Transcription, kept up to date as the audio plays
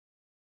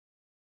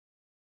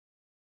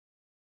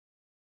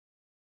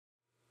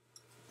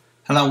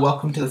Hello and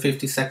welcome to the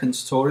 50-second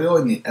tutorial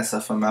in the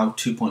SFML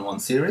 2.1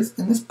 series.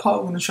 In this part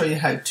I'm going to show you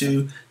how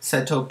to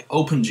set up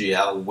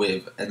OpenGL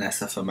with an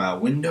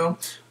SFML window.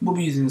 We'll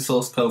be using the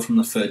source code from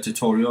the third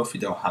tutorial. If you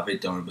don't have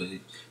it, don't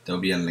worry, there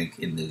will be a link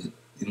in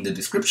the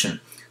description.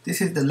 This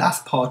is the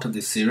last part of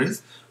this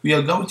series. We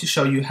are going to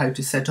show you how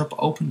to set up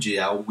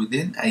OpenGL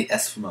within a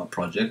SFML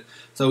project.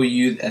 So we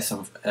use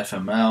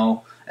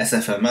SFML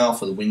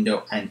for the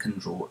window and can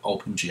draw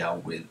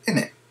OpenGL within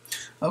it.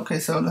 Okay,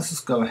 so let's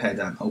just go ahead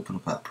and open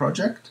up our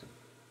project.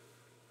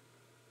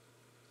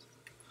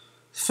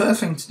 First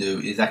thing to do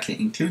is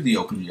actually include the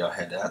OpenGL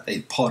header.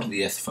 It's part of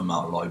the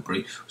SFML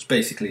library, which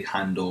basically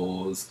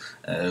handles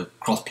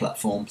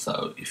cross-platform.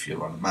 So if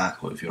you're on a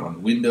Mac or if you're on a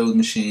Windows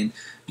machine,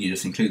 you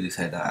just include this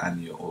header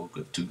and you're all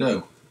good to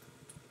go.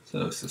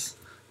 So it's just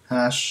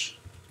hash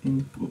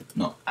include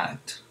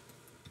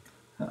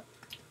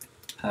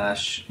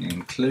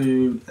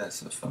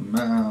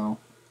SFML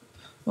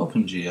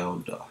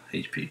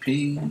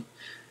OpenGL.hpp.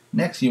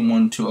 Next, you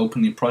want to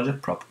open your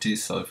project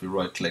properties. So if you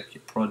right click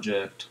your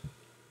project,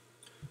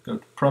 go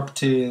to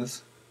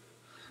properties,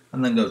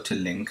 and then go to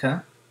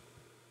linker,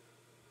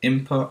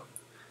 input,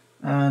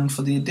 and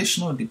for the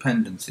additional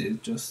dependencies,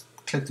 just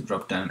click the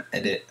drop down,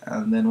 edit,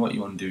 and then what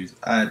you want to do is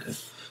add a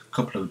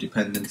couple of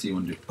dependencies. You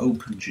want to do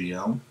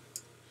OpenGL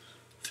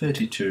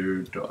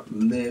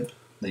 32.lib,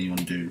 then you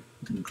want to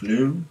do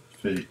glue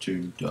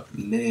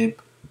 32.lib.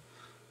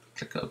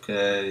 Click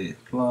OK,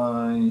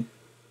 apply.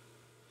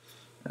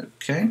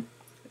 Okay,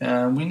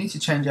 we need to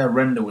change our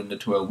render window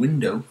to a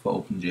window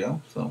for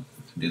OpenGL, so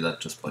we can do that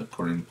just by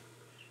putting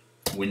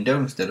window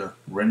instead of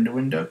render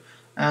window.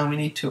 And we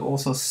need to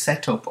also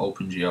set up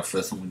OpenGL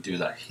first, and we do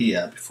that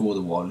here before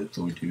the while loop.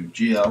 So we do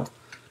GL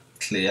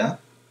clear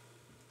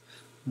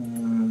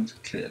and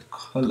clear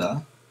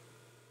color.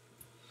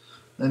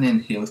 Then in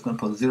here, we're going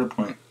to put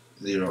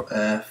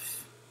 0.0f.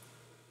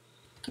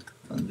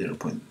 and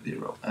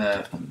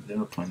 0.0f and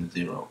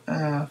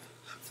 0.0f,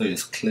 so it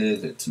just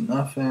clears it to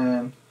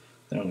nothing.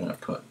 Then I'm going to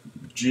put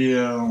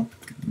GL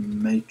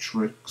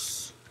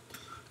matrix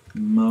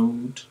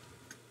mode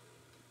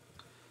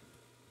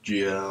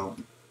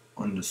GL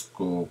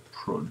underscore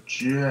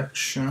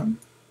projection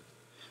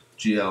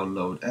GL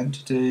load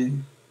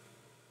entity.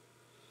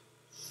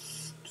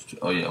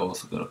 Oh yeah,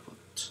 also got to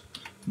put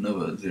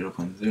another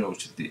 0.0,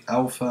 which is the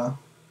alpha.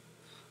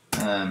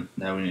 And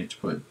now we need to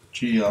put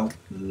GL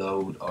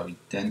load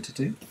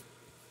identity.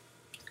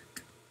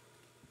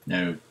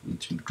 Now we need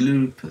to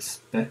include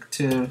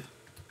perspective,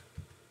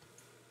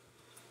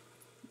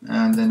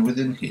 and then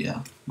within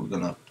here we're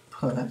gonna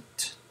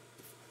put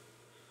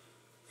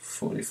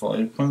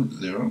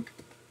 45.0.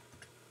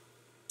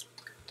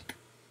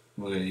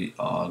 We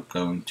are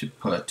going to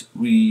put,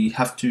 we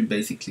have to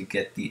basically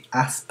get the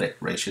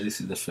aspect ratio. This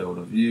is the field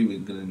of view. We're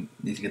going to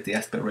need to get the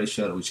aspect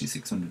ratio, which is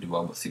 600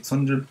 divided by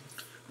 600.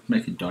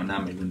 Make it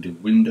dynamic and do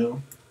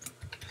window,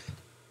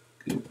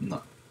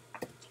 not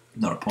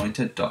a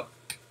pointer, dot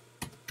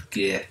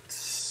get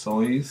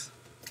size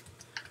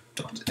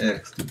dot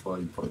x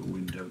divided by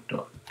window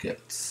dot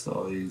get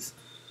size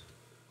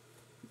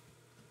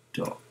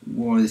dot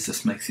y. This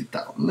just makes it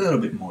that a little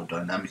bit more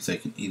dynamic, so you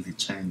can easily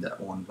change that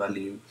one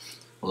value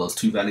or those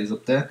two values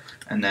up there.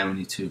 And now we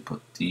need to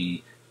put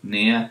the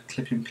near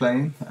clipping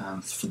plane,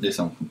 and for this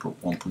I'm going to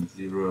put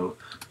 1.0.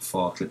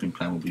 for clipping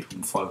plane will be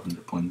from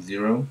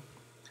 500.0.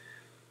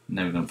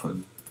 Now we're going to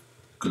put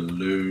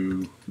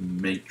glue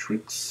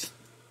matrix.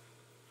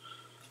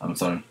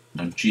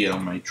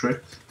 GL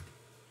matrix.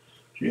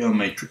 GL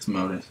matrix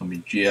mode is going to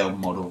be GL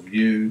model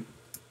view.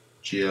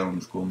 GL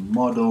underscore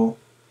model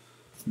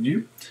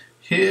view.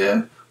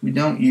 Here we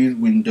don't use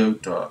window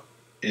dot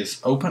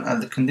is open as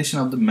the condition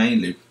of the main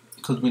loop,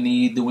 because we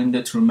need the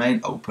window to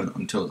remain open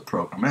until the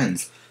program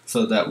ends,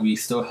 so that we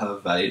still have a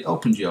valid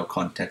OpenGL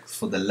context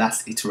for the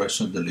last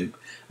iteration of the loop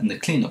and the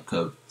cleanup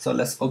code. So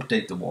let's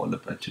update the while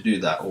loop, and to do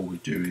that all we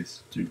do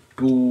is do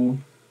bool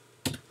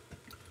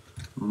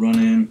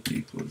running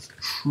equals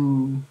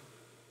true,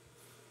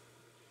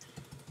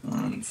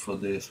 and for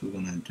this we're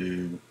going to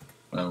do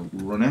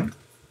running.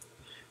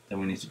 Then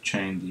we need to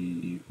change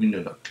the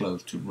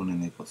window.close to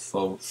running equals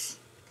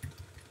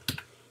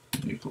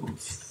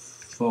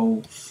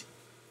false.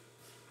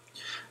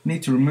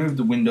 Need to remove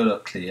the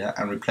window.clear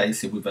and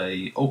replace it with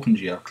a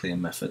OpenGL clear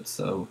method.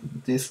 So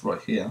this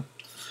right here, I'm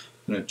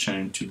going to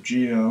change to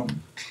GL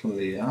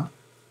clear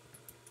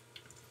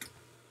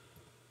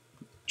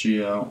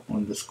GL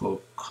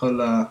underscore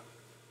color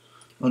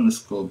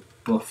underscore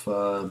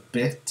buffer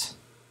bit.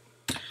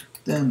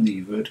 Then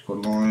the vertical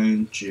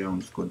line GL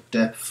underscore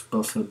depth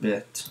buffer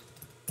bit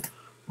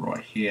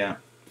right here.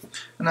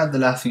 And now the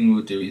last thing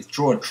we'll do is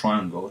draw a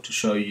triangle to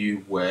show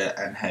you where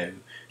and how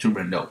to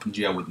render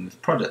OpenGL within this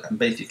project. And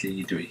basically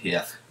you do it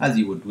here as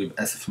you would with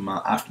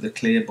SFML after the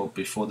clear, but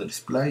before the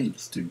display you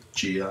just do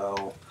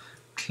GL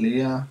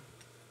clear,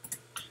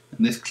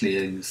 and this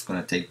clear is just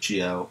going to take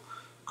GL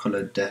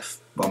color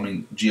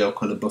GL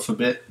color buffer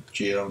bit,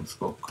 GL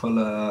underscore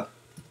color.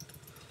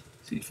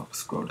 See if I can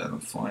scroll down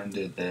and find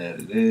it. There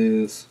it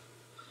is.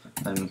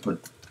 I'm going to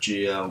put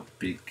GL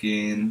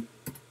begin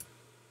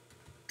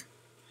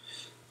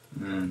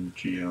and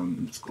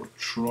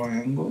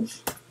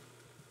gl_triangles,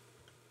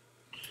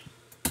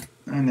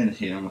 and then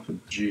here I'm going to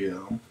put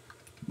gl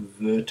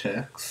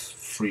vertex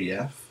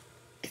freef.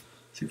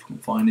 See if we can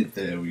find it.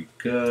 There we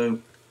go.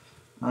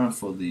 And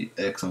for the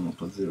x I'm going to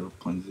put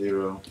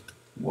 0.0,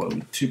 y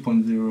with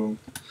 2.0,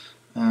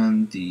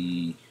 and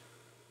the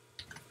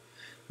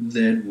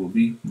z will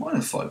be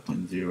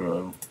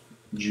 -5.0.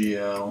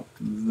 gl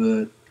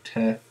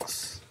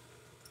vertex.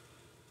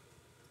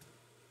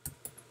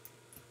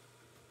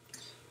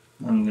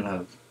 I'm going to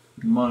have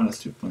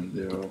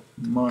 -2.0,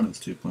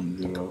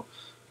 -2.0,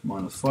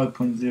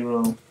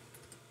 -5.0,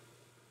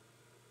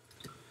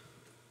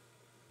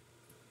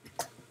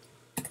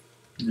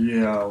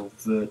 gl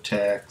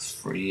vertex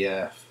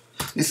freef.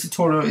 This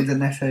tutorial isn't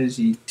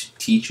necessarily to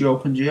teach you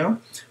OpenGL,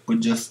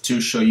 but just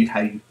to show you how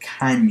you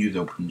can use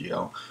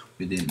OpenGL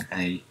within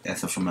a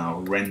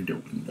SFML render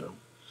window.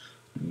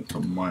 We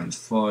put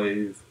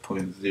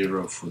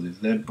 -5.0 for the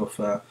Z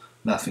buffer.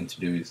 Last thing to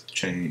do is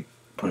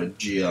put a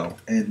GL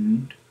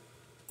end,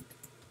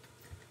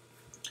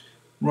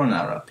 run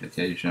our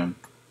application.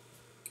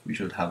 We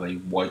should have a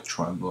white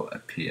triangle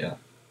appear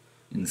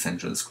in the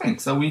center of the screen.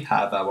 So we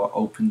have our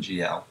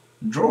OpenGL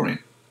drawing.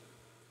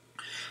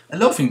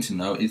 Another thing to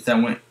note is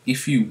that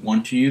if you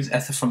want to use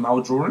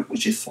SFML drawing,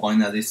 which is fine,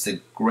 that it's a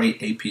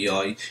great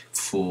API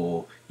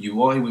for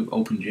UI with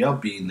OpenGL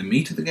being the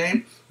meat of the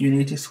game, you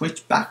need to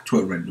switch back to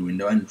a render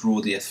window and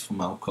draw the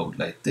SFML code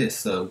like this.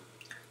 So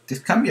this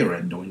can be a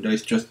render window.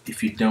 It's just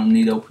if you don't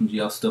need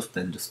OpenGL stuff,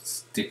 then just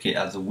stick it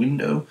as a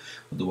window.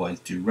 Otherwise,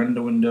 do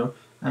render window.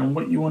 And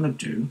what you want to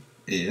do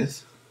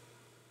is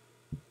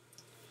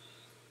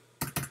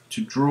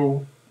to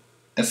draw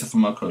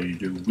SFML code. You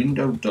do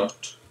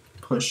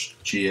window.push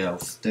GL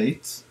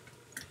states,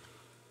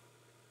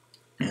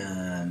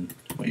 and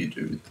what you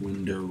do is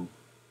window.pop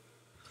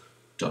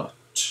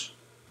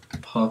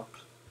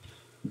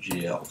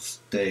GL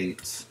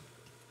states,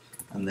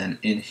 and then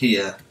in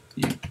here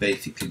you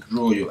basically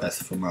draw your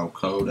SFML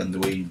code, and the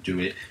way you do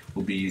it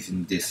will be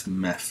using this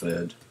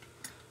method,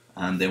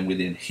 and then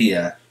within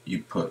here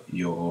you put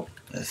your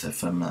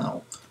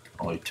SFML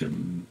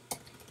item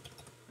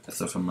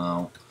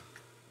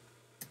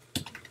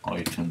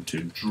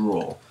to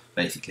draw,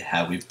 basically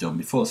how we've done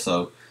before.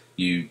 So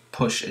you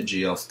push a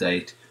GL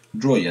state,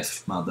 draw your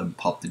SFML, then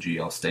pop the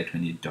GL state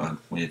when you're done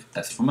with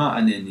SFML,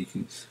 and then you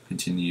can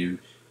continue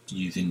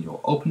using your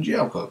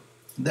OpenGL code.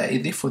 That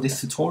is it for this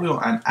tutorial,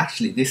 and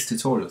actually this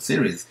tutorial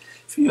series.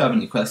 If you have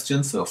any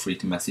questions, feel free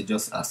to message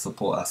us at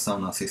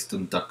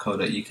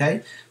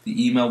support@sonarsystems.co.uk.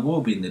 The email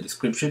will be in the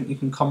description. You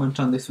can comment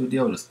on this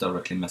video, just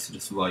directly message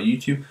us via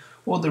YouTube,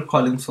 or the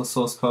required links for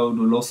source code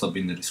will also be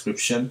in the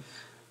description.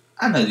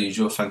 And as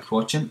usual, thanks for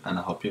watching, and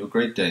I hope you have a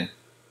great day.